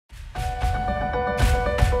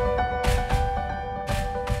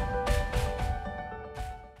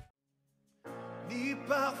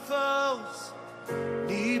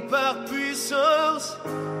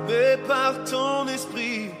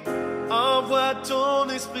envoie ton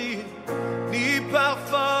esprit, ni par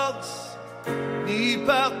force, ni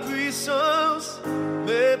par puissance,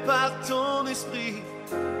 mais par ton esprit,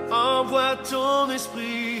 envoie ton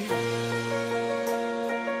esprit.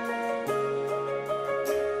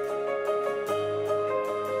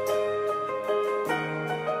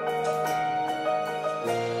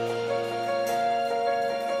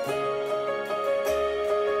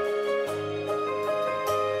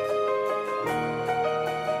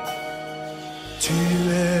 Tu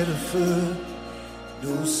es le feu,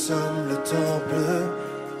 nous sommes le temple,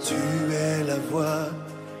 tu es la voix,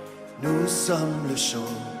 nous sommes le chant.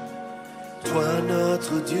 Toi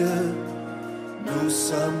notre Dieu, nous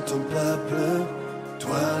sommes ton peuple,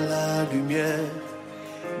 toi la lumière,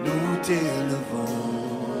 nous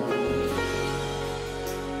t'élevons.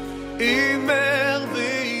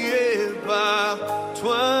 Émerveillé par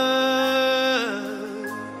toi.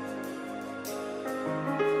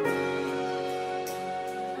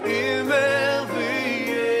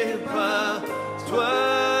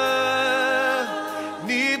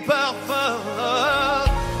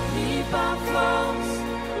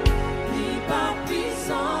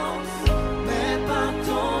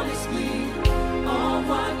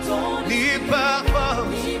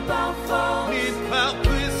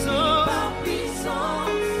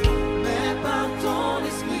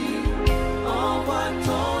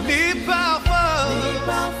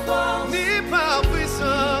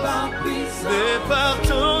 Par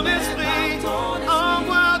ton esprit,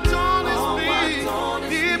 envoie ton esprit,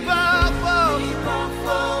 ni par force,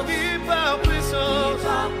 ni par puissance,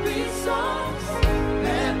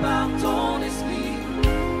 mais par ton esprit,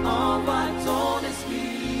 envoie ton esprit.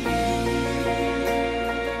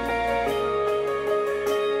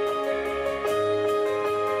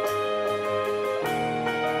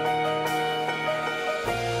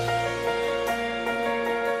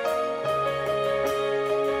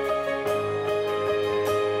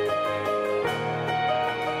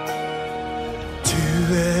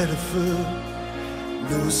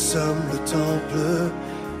 Nous sommes le temple,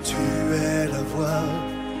 tu es la voix,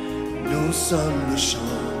 nous sommes le chant.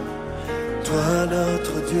 Toi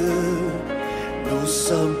notre Dieu, nous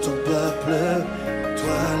sommes ton peuple,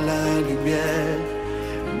 toi la lumière,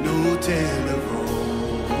 nous t'élevons.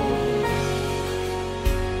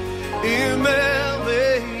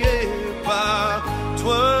 Émerveillé par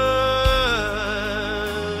toi.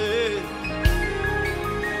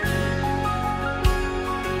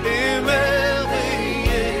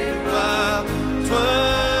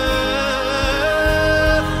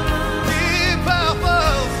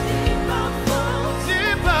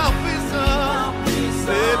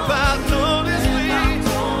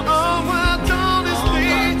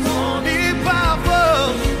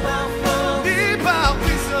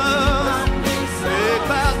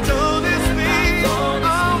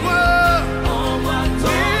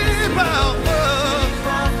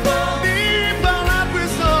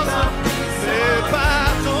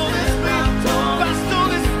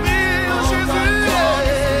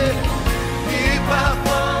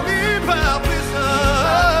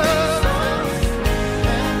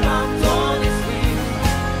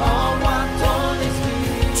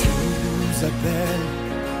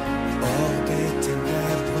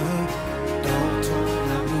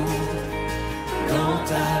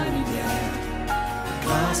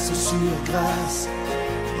 Grâce,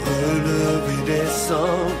 relève et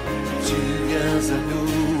descend, tu viens à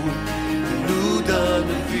nous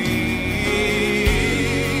donnes vie.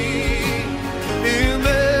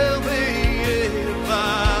 Émerveillé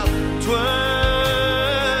par toi,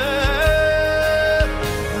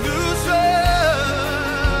 nous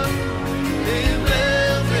sommes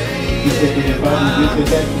émerveillés par toi.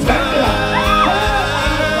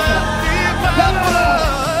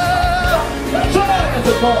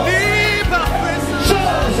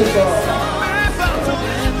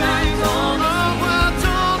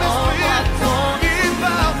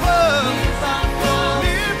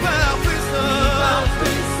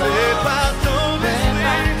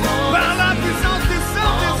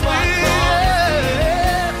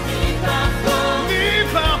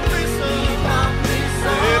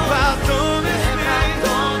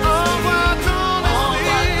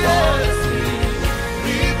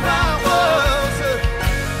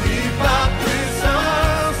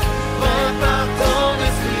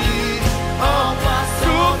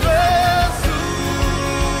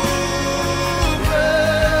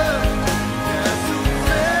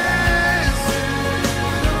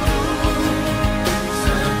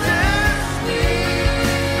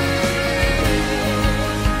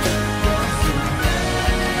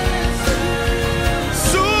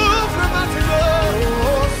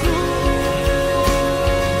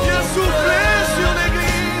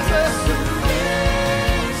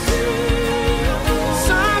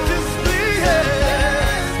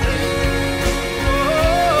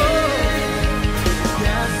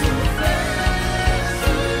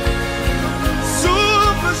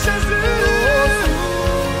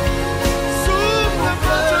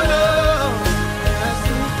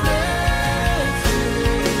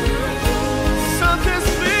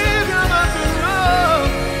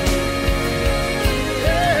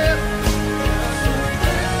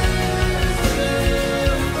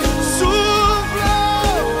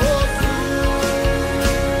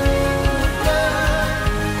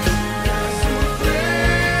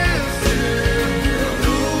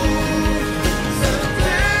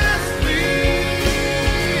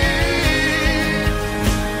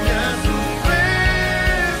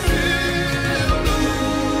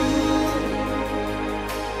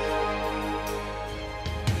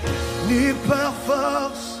 ni par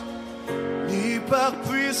force, ni par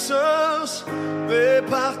puissance, mais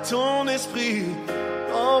par ton esprit.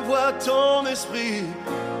 Envoie ton esprit,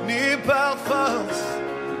 ni par force,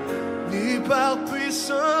 ni par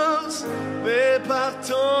puissance, mais par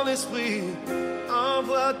ton esprit.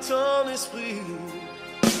 Envoie ton esprit.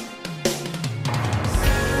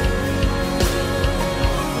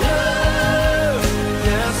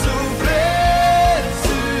 Viens souffler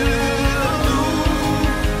sur nous,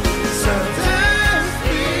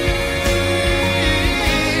 Saint-Esprit.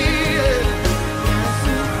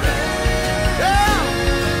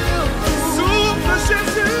 Souffle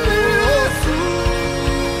Jésus,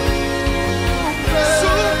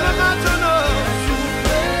 souffle maintenant.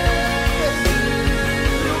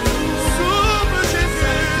 Souffle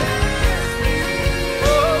Jésus.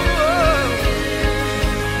 Oh, oh.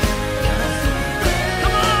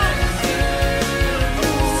 Come on.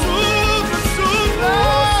 Souffle, souffle.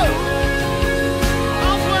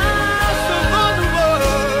 Envoie ce vent nouveau.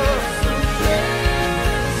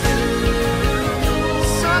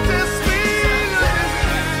 Saint-Esprit,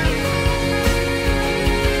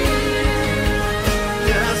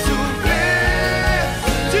 viens souffler.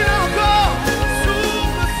 Dis-le encore.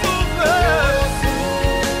 Souffle, souffle.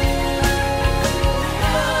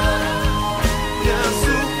 Viens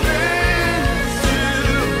souffler sur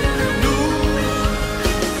nous.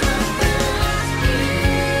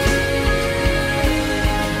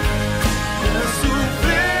 Viens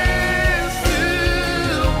souffler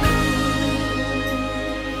sur nous.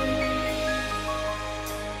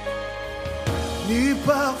 Ni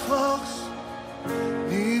par force,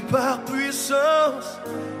 ni par puissance,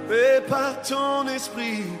 mais par ton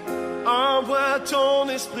esprit. Envoie ton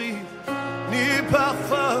esprit. Ni par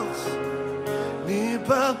force, ni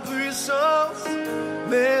par puissance,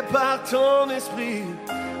 mais par ton esprit.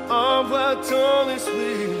 Envoie ton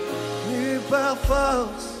esprit. Ni par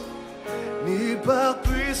force, ni par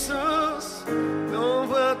puissance, mais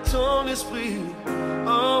envoie ton esprit.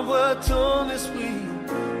 Envoie ton esprit.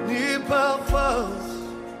 Ni par force,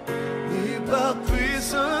 ni par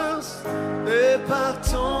puissance, mais par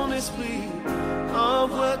ton esprit.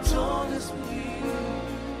 Envoie ton esprit.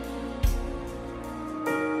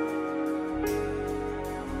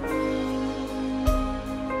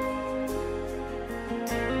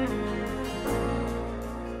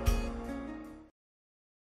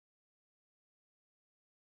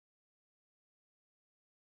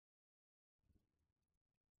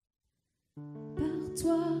 Par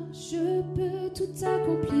toi, je peux tout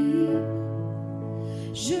accomplir.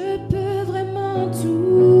 Je peux vraiment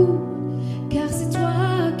tout, car c'est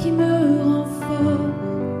toi qui me rends fort.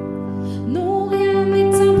 Non, rien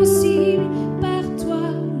n'est impossible. Par toi,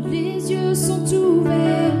 les yeux sont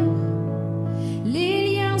ouverts. Les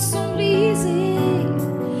liens sont brisés.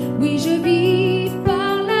 Oui, je vis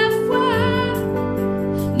par la foi.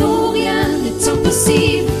 Non, rien n'est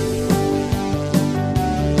impossible.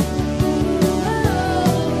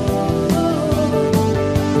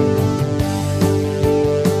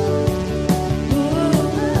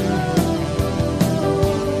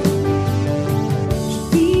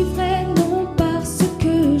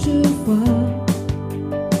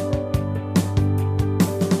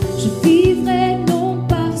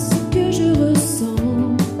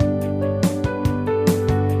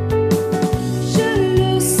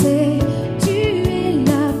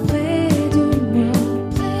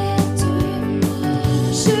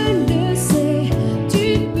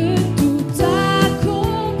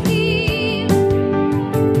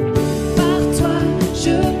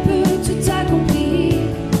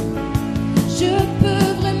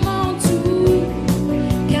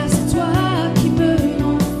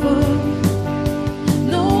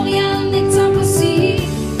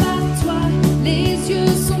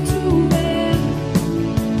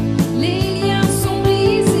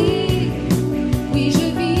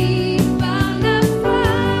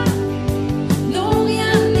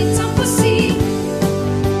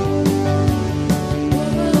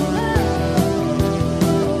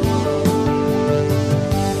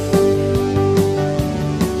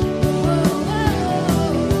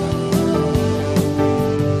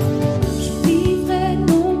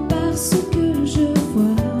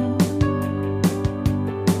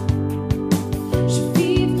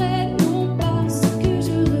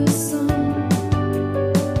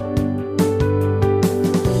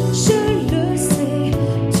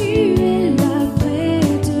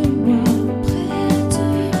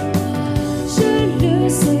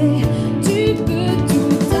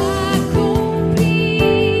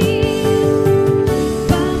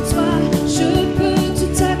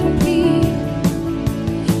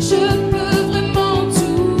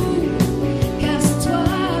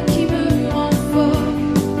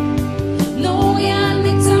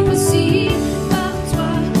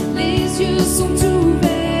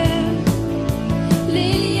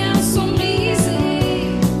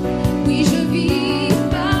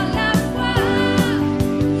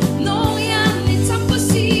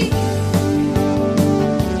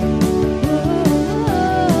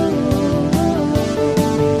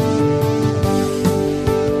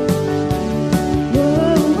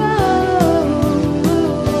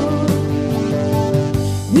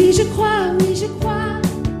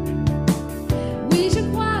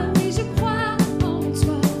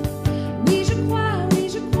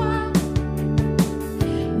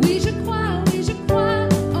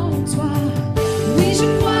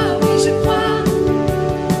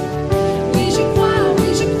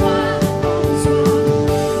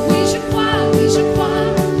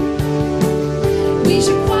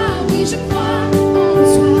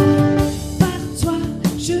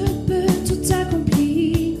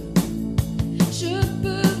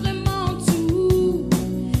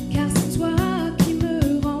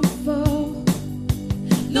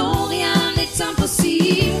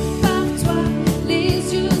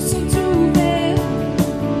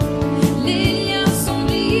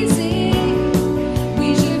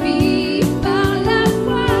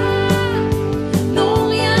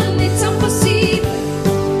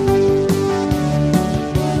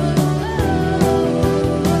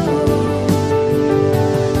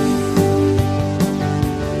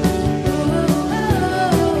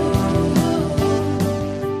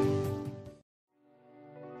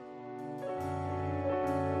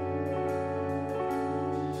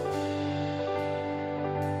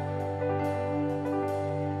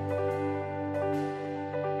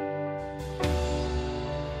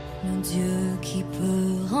 qui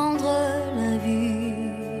peut rendre la vue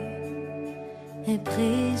est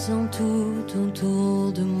présent tout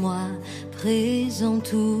autour de moi, présent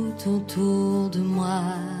tout autour de moi.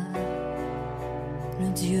 Le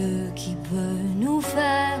Dieu qui peut nous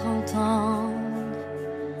faire entendre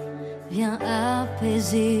vient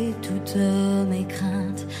apaiser toutes mes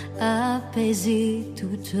craintes, apaiser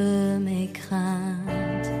toutes mes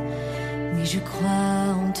craintes. Oui, je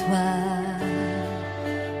crois en toi,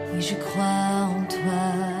 oui, je crois en toi.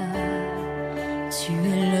 Tu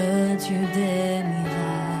es le Dieu des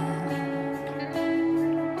miracles.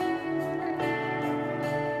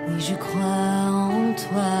 Oui, je crois en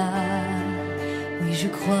toi, oui, je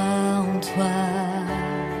crois en toi.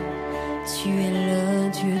 Tu es le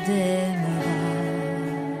Dieu des miracles.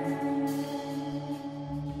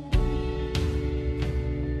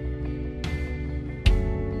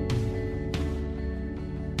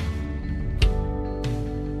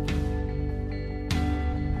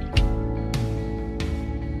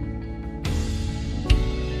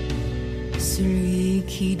 Celui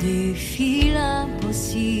qui défie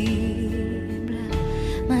l'impossible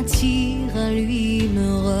m'attire à lui, me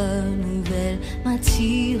renouvelle,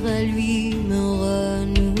 m'attire à lui, me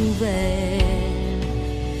renouvelle.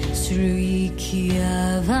 Celui qui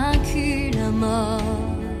a vaincu la mort,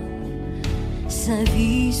 sa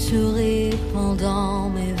vie se répand dans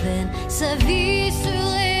mes veines, sa vie se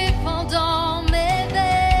répand dans mes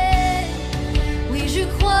veines. Oui, je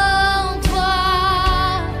crois en toi,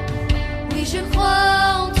 oui, je crois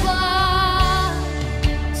en toi.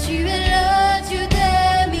 Tu es le Dieu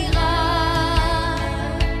des miracles.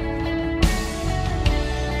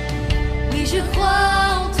 Oui, je crois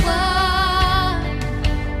en toi,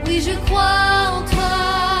 oui, je crois en toi.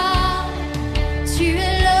 Tu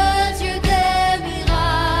es le Dieu des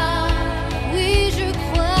miracles. Oui, je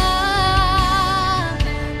crois,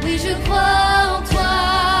 oui, je crois en toi.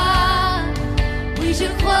 Oui, je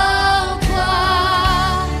crois en toi.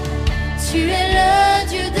 Tu es le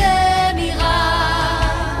Dieu des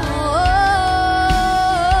miracles. Oh,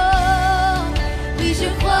 oui, je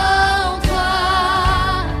crois en toi.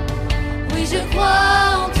 Oui, je crois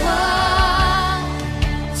en toi.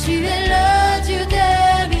 Tu es le Dieu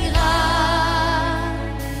des miracles.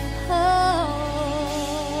 Oh,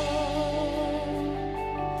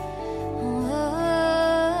 oh,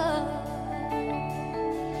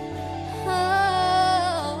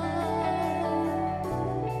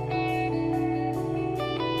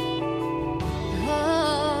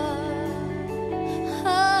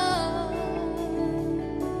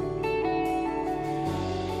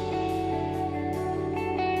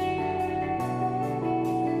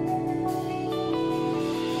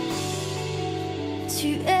 tu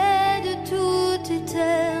es de toute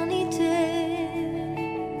éternité,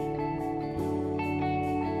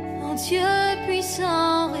 en Dieu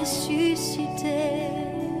puissant ressuscité.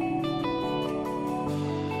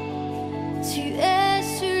 Tu es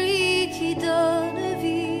celui qui donne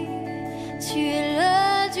vie, tu es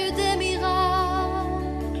le Dieu des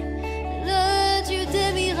miracles, le Dieu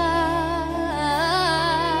des miracles.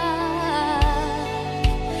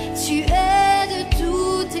 Tu es de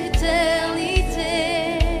toute éternité,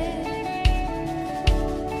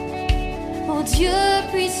 oh Dieu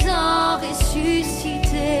puissant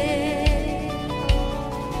ressuscité.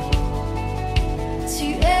 Tu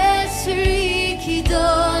es celui qui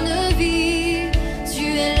donne vie, tu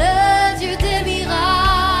es le Dieu des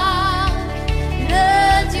miracles,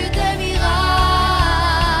 le Dieu des miracles.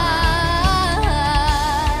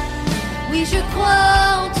 Oui, je crois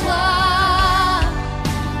en toi,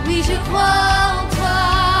 oui, je crois en toi.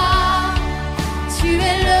 Tu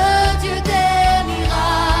es le Dieu des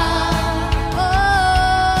miracles. Oh,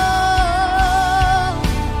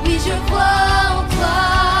 oui, je crois en toi.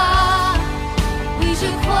 Oui, je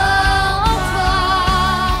crois en toi.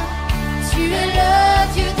 Tu es le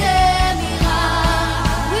Dieu des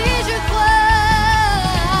miracles. Oui, je crois.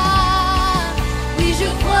 Oui, je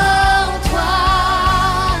crois en toi.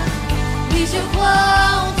 Oui, je crois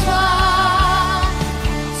en toi.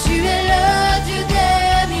 Tu es le Dieu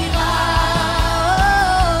des miracles.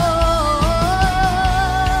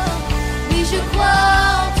 Oui, je crois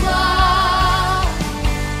en toi.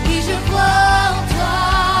 Oui, je crois en toi.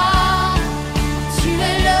 Tu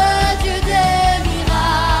es le Dieu des miracles.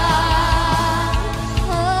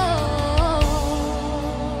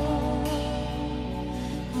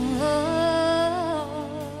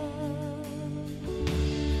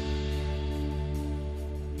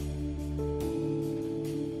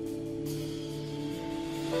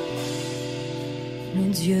 Le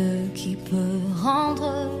Dieu qui peut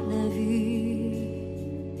rendre la vue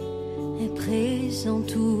est présent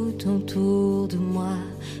tout autour de moi,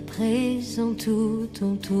 présent tout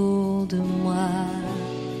autour de moi.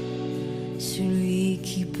 Celui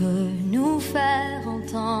qui peut nous faire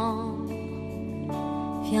entendre,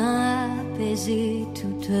 viens apaiser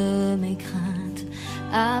toutes mes craintes,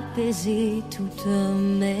 apaiser toutes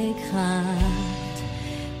mes craintes.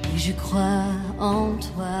 Oui, je crois en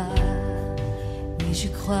toi, oui, je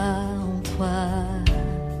crois en toi.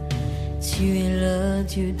 Tu es le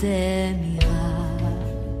Dieu des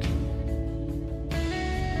miracles.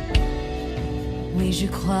 Oui, je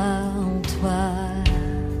crois en toi.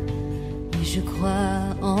 Oui, je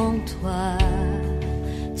crois en toi.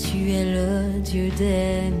 Tu es le Dieu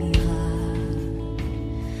des miracles.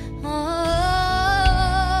 Oh,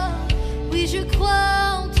 oui, je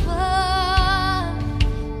crois en toi.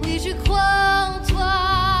 Oui, je crois en toi.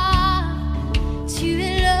 Tu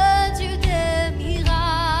es le Dieu des miracles.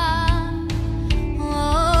 Oh,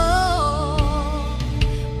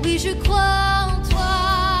 oui, je crois en toi.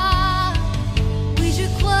 Oui, je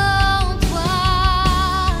crois en toi.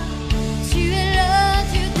 Tu es le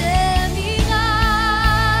Dieu des miracles.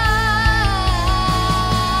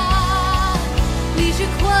 Oui, je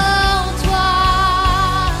crois en toi.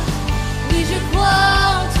 Oui, je crois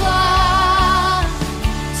en toi.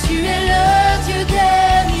 Tu es le Dieu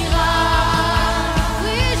des miracles.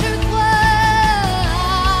 Oui, je crois.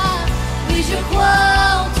 Oui, je crois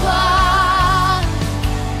en toi.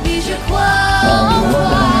 Oui, je crois en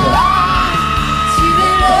toi. Tu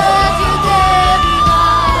es le Dieu des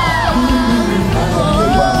miracles.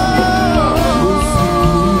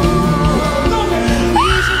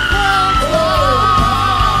 Oui, je crois en toi.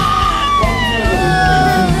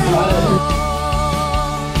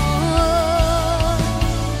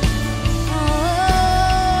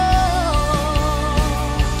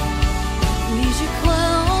 Oui, je crois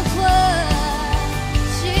en toi,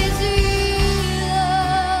 Jésus.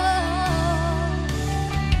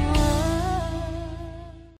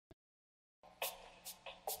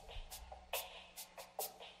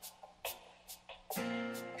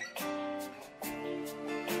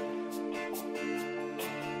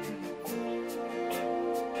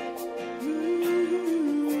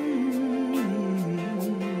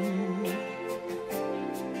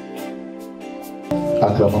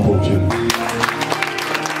 Acclamons pour Dieu.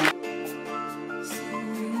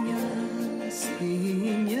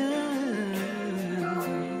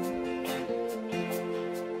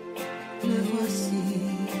 Me voici,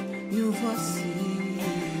 nous voici.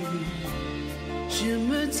 Je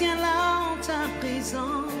me tiens là en ta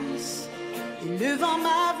présence, élevant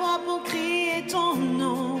ma voix pour crier ton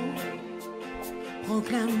nom,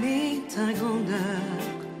 proclamer ta grandeur.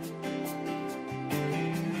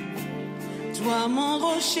 Toi mon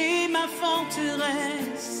rocher, ma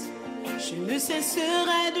forteresse, je ne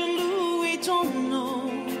cesserai de louer ton nom,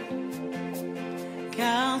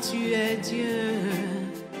 car tu es Dieu.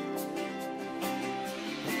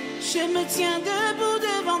 Je me tiens debout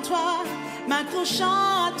devant toi,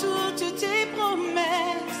 m'accrochant à toutes tes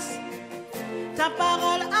promesses. Ta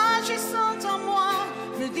parole agissant en moi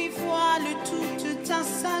me dévoile toute ta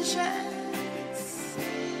sagesse.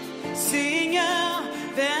 Seigneur,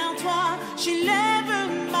 vers toi j'élève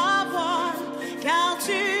ma voix, car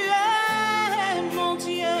tu es mon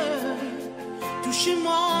Dieu.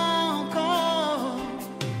 Touche-moi encore.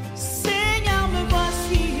 Seigneur, me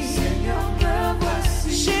voici. Seigneur, me voici.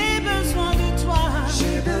 J'ai besoin de toi.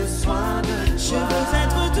 J'ai besoin de toi. Je veux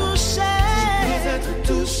être touché. Être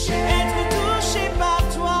touché. Être touché par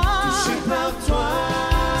toi. Touché par toi.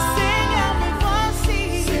 Seigneur, me voici.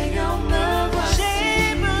 Seigneur, me voici.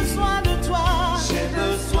 J'ai besoin de toi. J'ai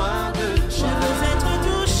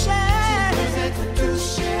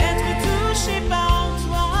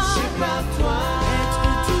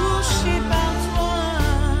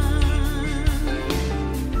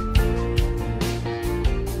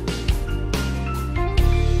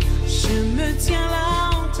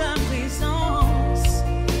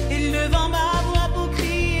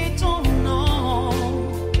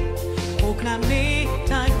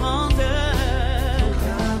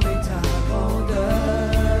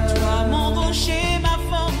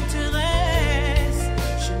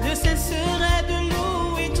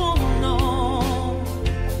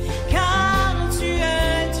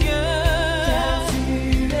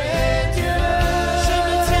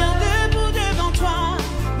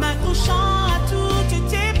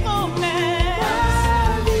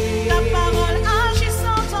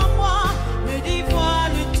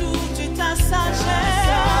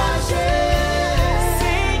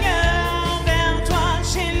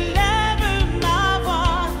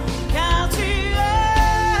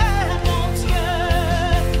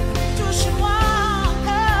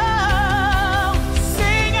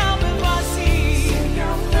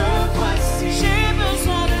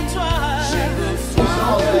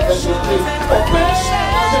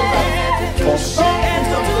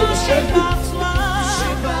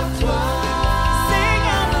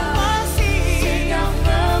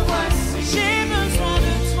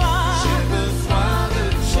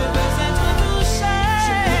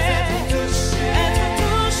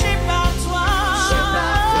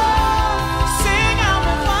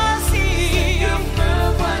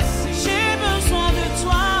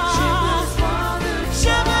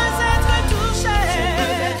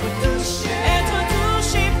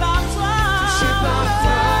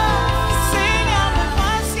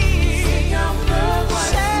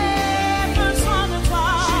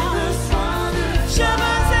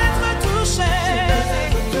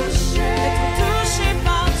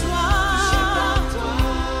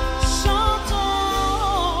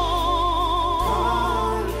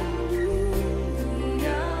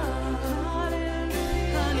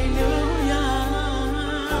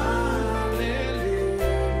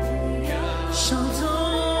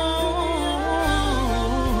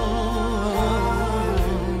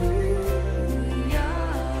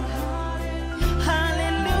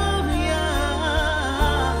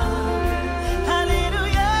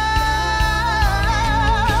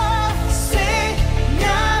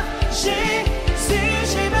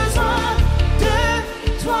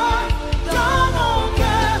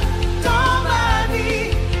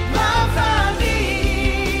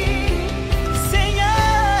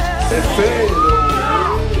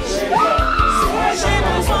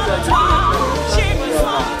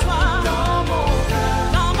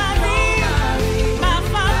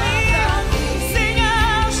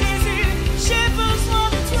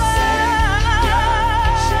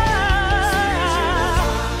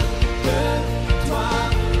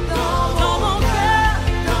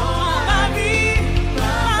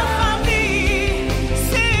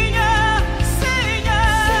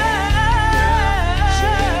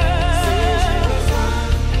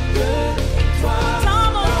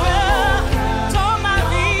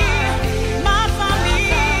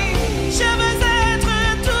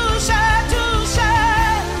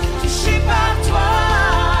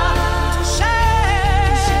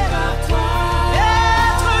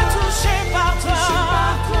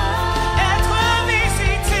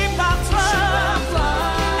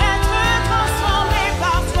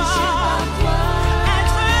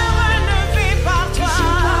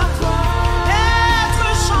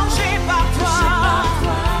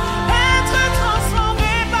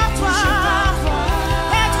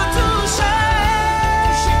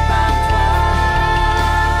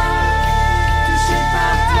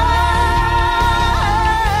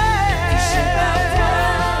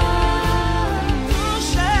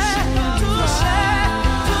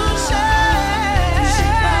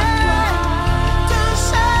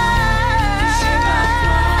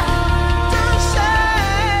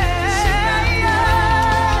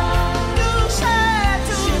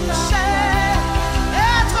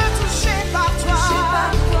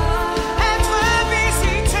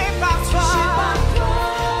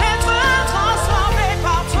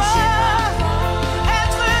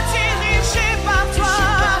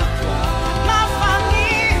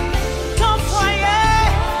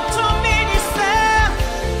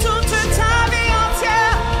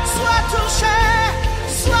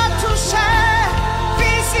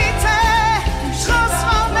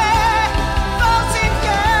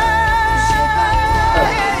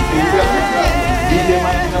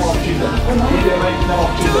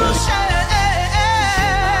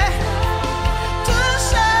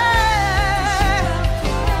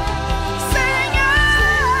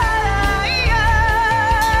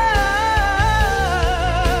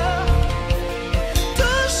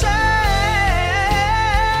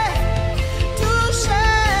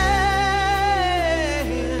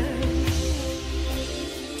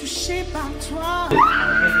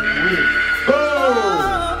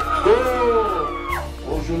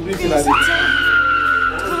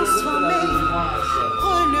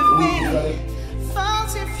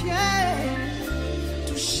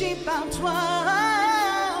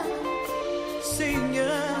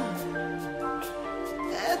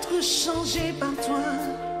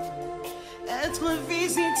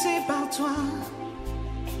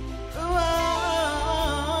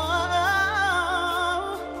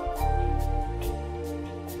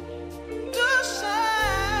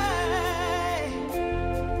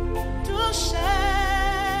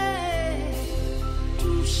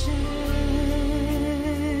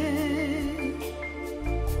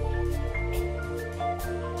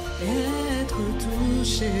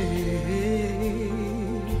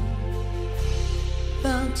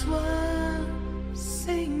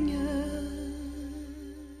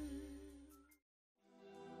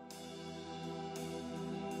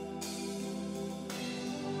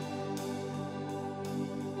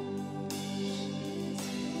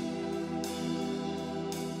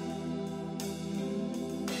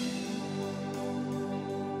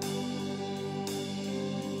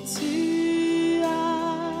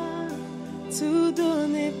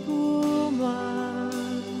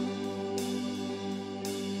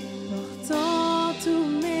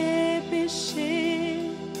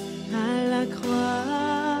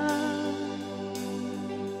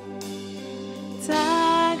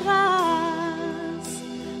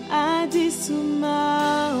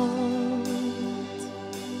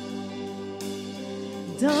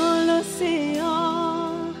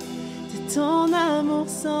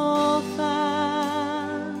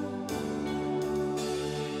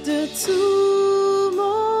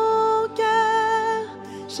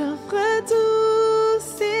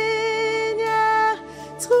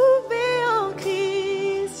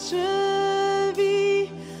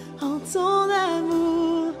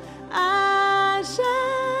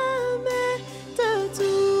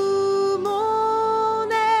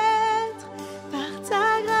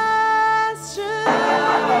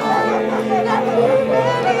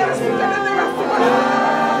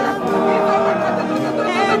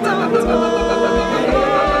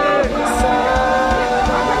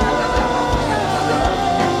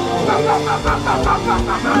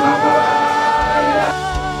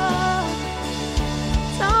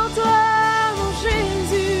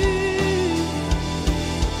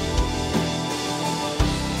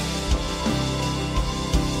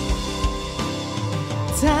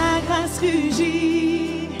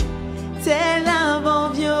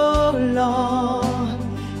excellent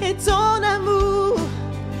est ton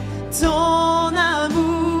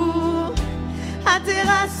amour a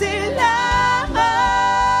terrassé la mort.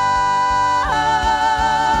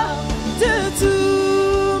 De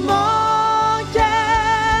tout mon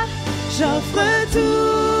cœur, j'offre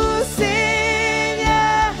tout,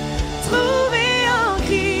 Seigneur, trouvé en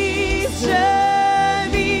Christ, je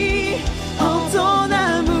vis en ton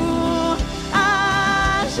amour à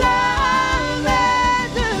jamais.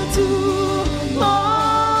 De tout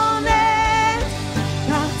mon être,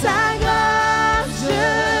 par ta grâce, je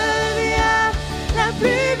viens, la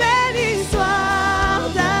plus belle histoire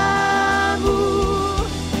d'amour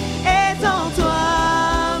est en toi,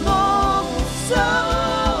 mon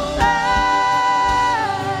sauveur.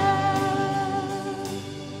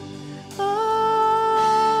 Oh,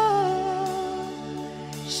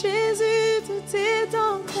 Jésus, tout est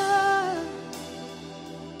en toi,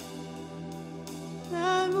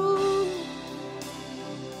 l'amour.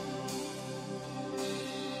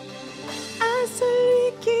 À celui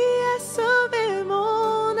qui a sauvé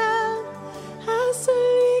mon âme, à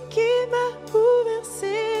celui qui m'a ouvert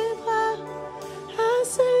ses bras, à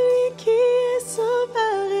celui qui est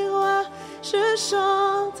sauveur et roi, je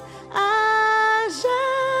chante à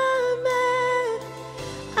jamais.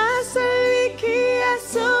 À celui qui a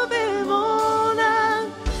sauvé mon âme,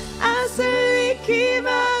 à celui qui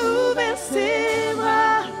m'a ouvert ses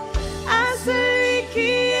bras, à celui qui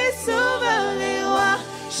est sauveur et roi,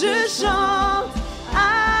 je chante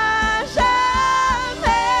à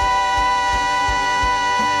jamais.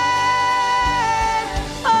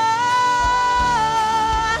 Oh,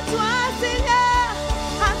 à toi Seigneur,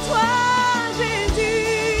 à toi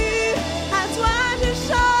Jésus, à toi je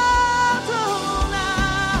chante mon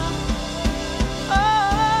âme. Oh,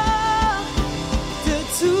 de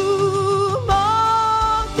tout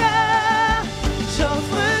mon cœur,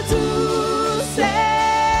 j'offre tout,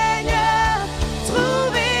 Seigneur,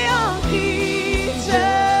 trouvé en Christ, je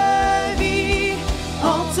vis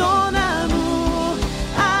en ton amour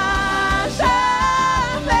à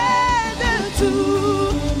jamais. De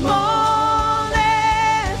tout mon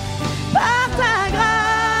être, par ta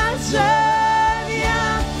grâce, je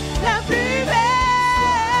viens, la plus belle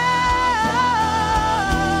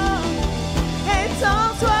est en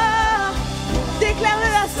toi.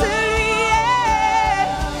 Déclare-le à celui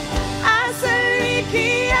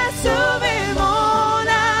qui a sauvé mon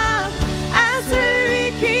âme, à celui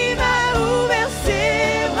qui m'a ouvert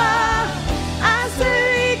ses bras, à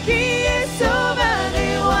celui qui est sauveur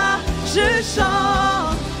et roi, je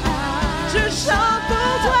chante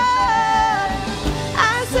pour toi. À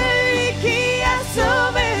celui qui a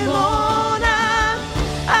sauvé mon âme,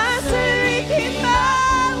 à celui qui m'a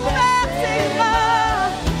ouvert ses bras,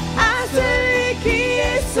 à celui qui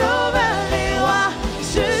est sauveur et roi,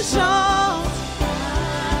 je chante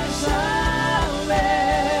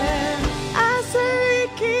à celui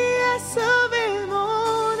qui a sauvé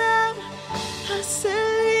mon âme, à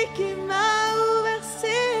celui qui m'a ouvert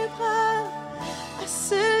ses bras, à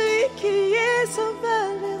celui qui est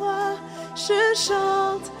sauveur et roi, je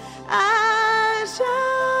chante à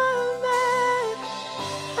jamais.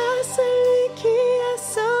 À celui qui a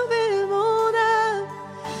sauvé mon âme,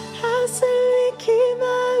 à celui qui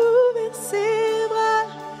m'a ouvert ses bras,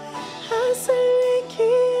 à celui qui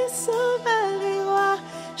est sauveur et roi,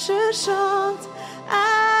 je chante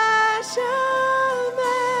à jamais.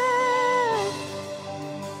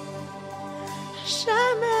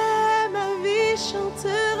 Jamais ma vie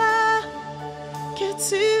chantera que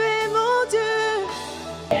tu es mon Dieu.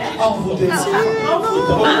 Envoûté. Tu es mon Dieu.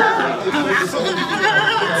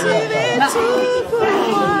 Tu es tout pour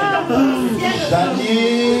moi.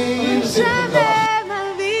 Daniel, Jamais ma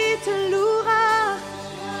vie te louera,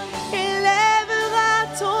 élèvera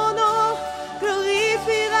ton nom,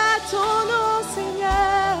 glorifiera ton nom,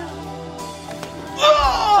 Seigneur. Oh,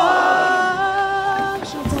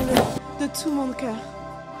 j'entends-le de tout mon cœur,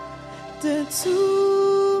 de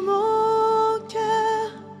tout mon cœur,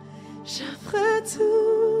 j'offre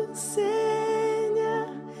tout, Seigneur,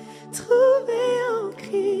 trouvé en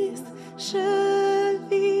Christ, je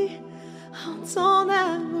vis en ton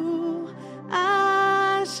amour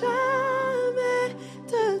à jamais.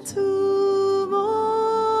 De tout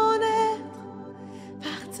mon être,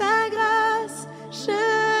 par ta grâce, je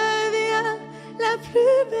viens, la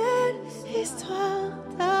plus belle histoire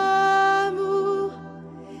d'amour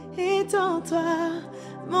est en toi,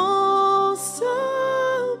 mon sauveur.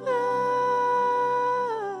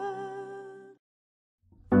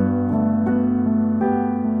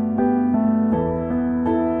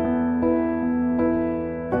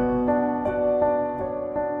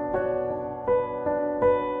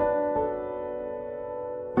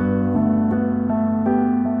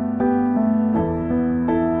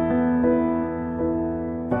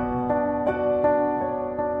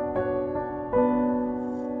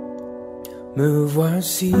 Me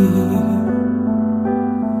voici,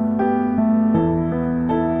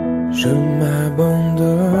 je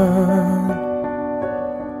m'abandonne,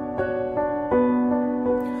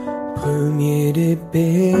 premier des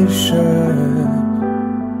pécheurs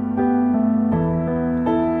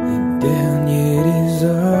et dernier des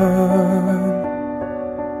hommes,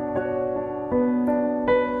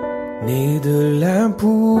 né de la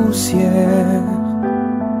poussière,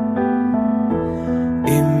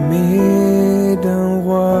 aimé d'un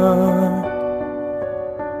roi,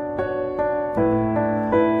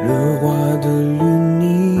 le roi de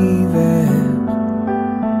l'univers,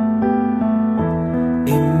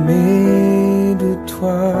 aimé de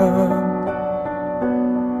toi.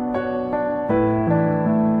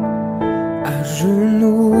 À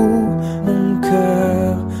genoux, mon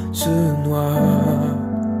cœur se noie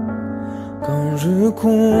quand je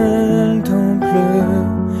contemple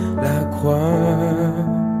la croix,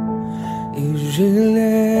 et j'élève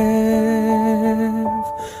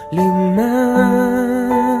les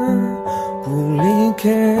mains pour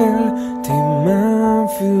lesquelles tes mains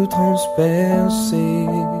furent transpercées,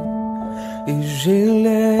 et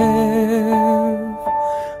j'élève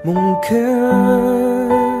mon cœur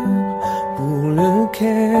pour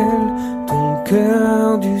lequel ton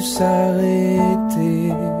cœur dut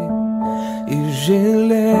s'arrêter, et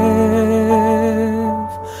j'élève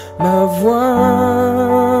ma voix,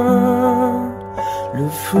 le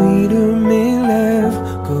fruit de mes lèvres,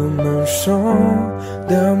 comme un chant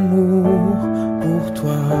d'amour pour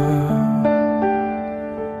toi.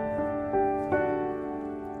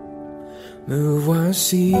 Me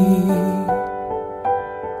voici,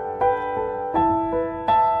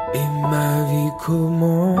 et ma vie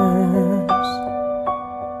commence,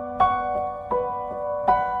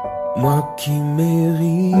 moi qui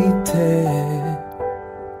méritais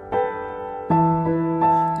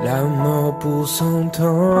la mort pour sentence.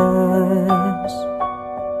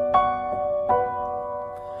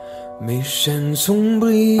 Mes chaînes sont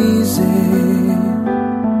brisées,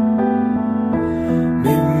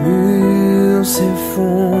 mes murs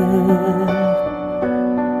s'effondrent.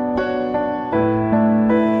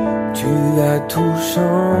 Tu as tout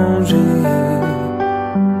changé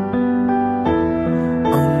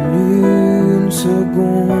en une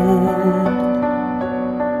seconde.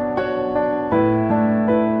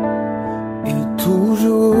 Et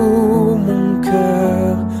toujours mon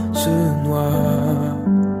cœur se noie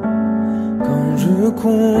quand je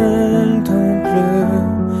contemple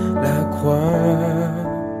la croix.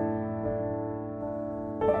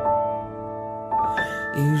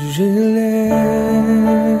 Et j'élève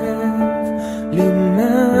les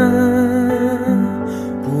mains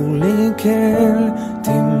pour lesquelles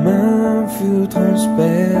tes mains furent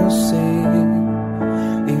transpercées,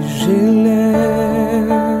 et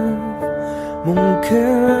j'élève mon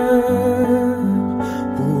cœur